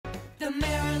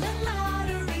Maryland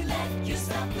Lottery, let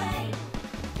yourself play.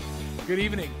 Good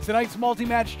evening. Tonight's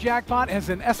multi-match jackpot has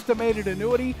an estimated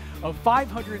annuity of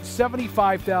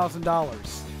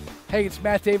 $575,000. Hey, it's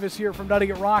Matt Davis here from Nutting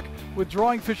It Rock with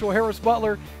drawing official Harris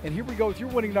Butler, and here we go with your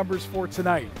winning numbers for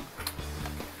tonight.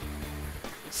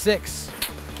 6,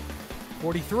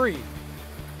 43,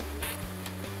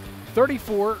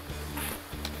 34,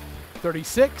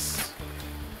 36,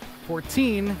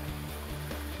 14,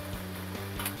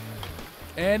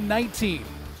 and 19.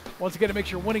 Once again, to make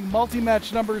your winning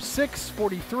multi-match numbers 6,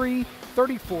 43,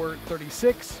 34,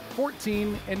 36,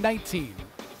 14, and 19.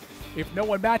 If no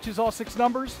one matches all 6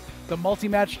 numbers, the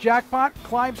multi-match jackpot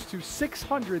climbs to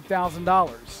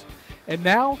 $600,000. And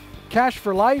now, cash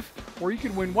for life, where you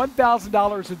can win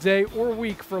 $1,000 a day or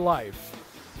week for life.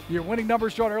 Your winning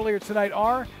numbers drawn earlier tonight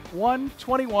are 1,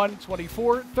 21,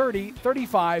 24, 30,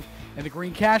 35, and the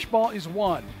green cash ball is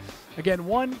 1. Again,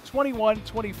 1, 21,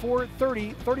 24,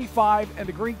 30, 35, and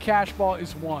the green cash ball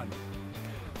is 1.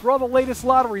 For all the latest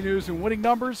lottery news and winning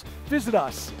numbers, visit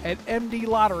us at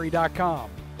mdlottery.com.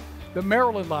 The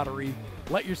Maryland Lottery.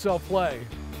 Let yourself play.